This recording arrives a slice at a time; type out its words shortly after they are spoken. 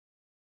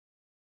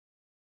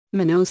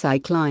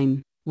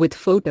minocycline, with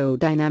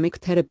photodynamic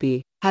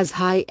therapy, has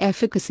high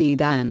efficacy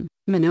than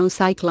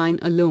minocycline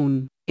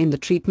alone in the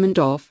treatment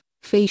of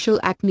facial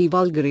acne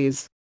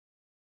vulgaris.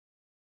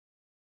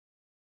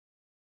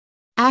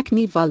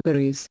 Acne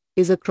vulgaris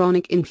is a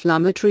chronic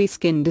inflammatory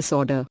skin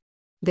disorder.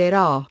 There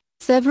are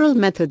several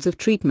methods of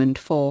treatment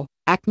for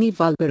acne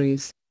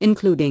vulgaris,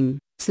 including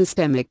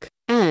systemic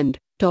and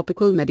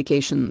topical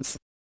medications.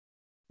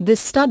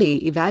 This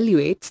study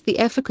evaluates the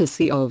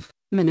efficacy of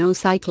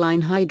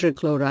minocycline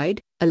hydrochloride,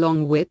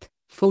 along with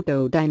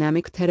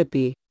photodynamic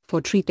therapy,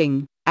 for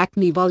treating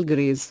acne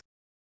vulgaris.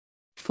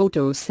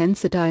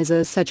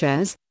 Photosensitizers such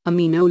as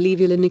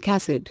aminolevulinic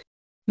acid,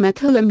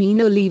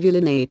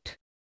 methylaminolevulonate,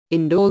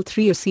 indole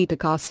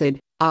 3-acetic acid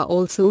are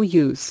also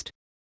used.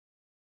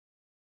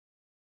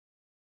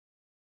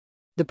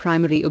 The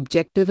primary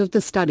objective of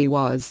the study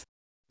was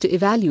to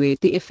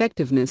evaluate the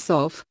effectiveness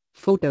of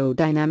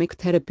photodynamic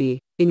therapy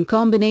in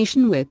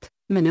combination with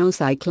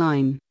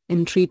minocycline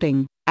in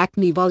treating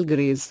acne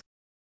vulgaris.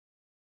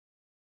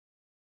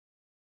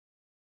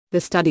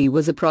 The study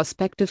was a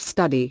prospective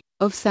study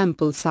of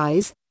sample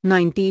size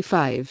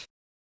 95.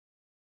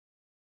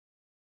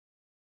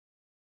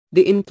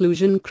 The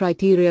inclusion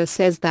criteria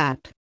says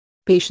that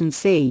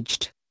patients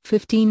aged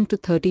 15 to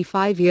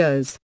 35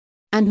 years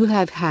and who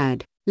have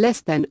had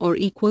less than or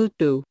equal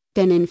to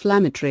 10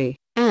 inflammatory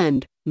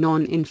and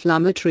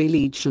non-inflammatory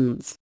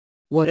lesions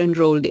were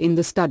enrolled in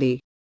the study.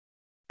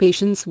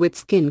 Patients with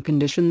skin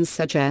conditions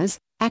such as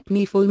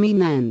acne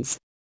fulminans,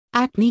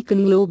 acne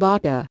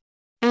conglobata,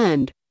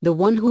 and the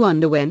one who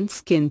underwent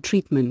skin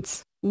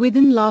treatments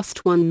within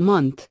last 1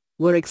 month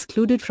were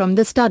excluded from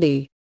the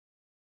study.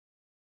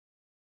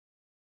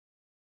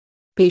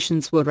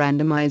 Patients were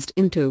randomized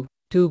into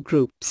 2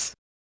 groups.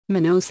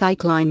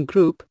 Minocycline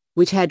group,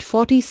 which had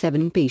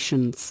 47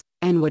 patients,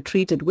 and were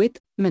treated with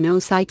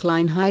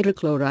minocycline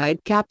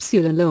hydrochloride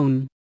capsule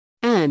alone,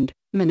 and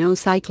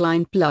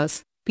minocycline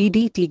plus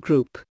PDT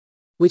group,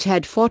 which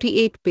had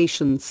 48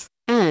 patients,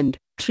 and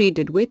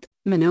treated with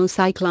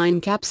minocycline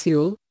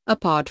capsule,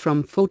 apart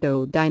from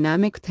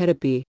photodynamic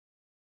therapy.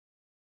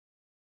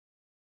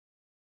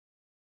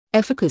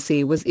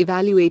 Efficacy was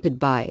evaluated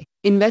by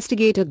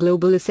Investigator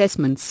Global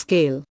Assessment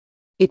Scale.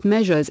 It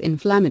measures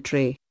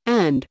inflammatory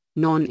and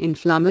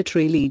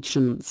non-inflammatory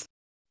lesions,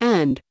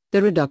 and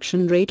the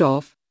reduction rate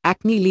of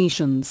acne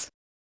lesions.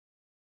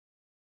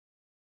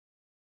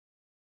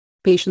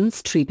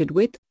 Patients treated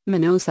with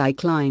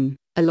minocycline,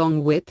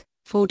 along with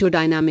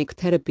photodynamic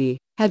therapy,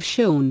 have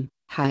shown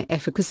high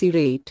efficacy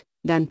rate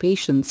than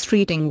patients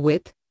treating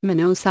with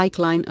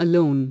minocycline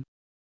alone.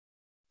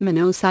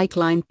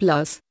 Minocycline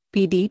plus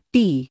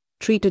PDT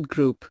treated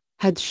group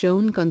had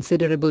shown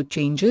considerable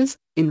changes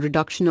in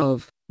reduction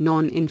of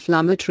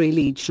non-inflammatory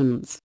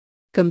lesions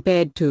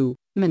compared to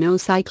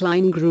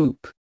minocycline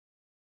group.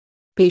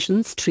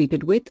 Patients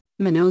treated with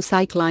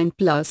minocycline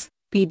plus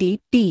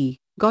PDT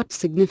got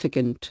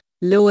significant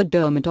lower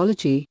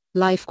dermatology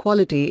life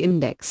quality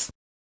index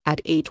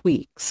at 8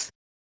 weeks.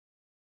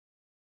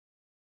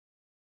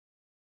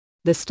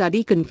 The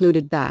study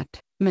concluded that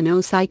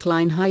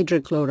minocycline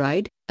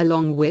hydrochloride,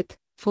 along with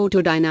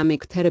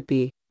photodynamic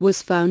therapy,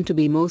 was found to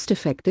be most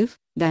effective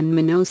than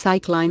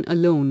minocycline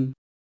alone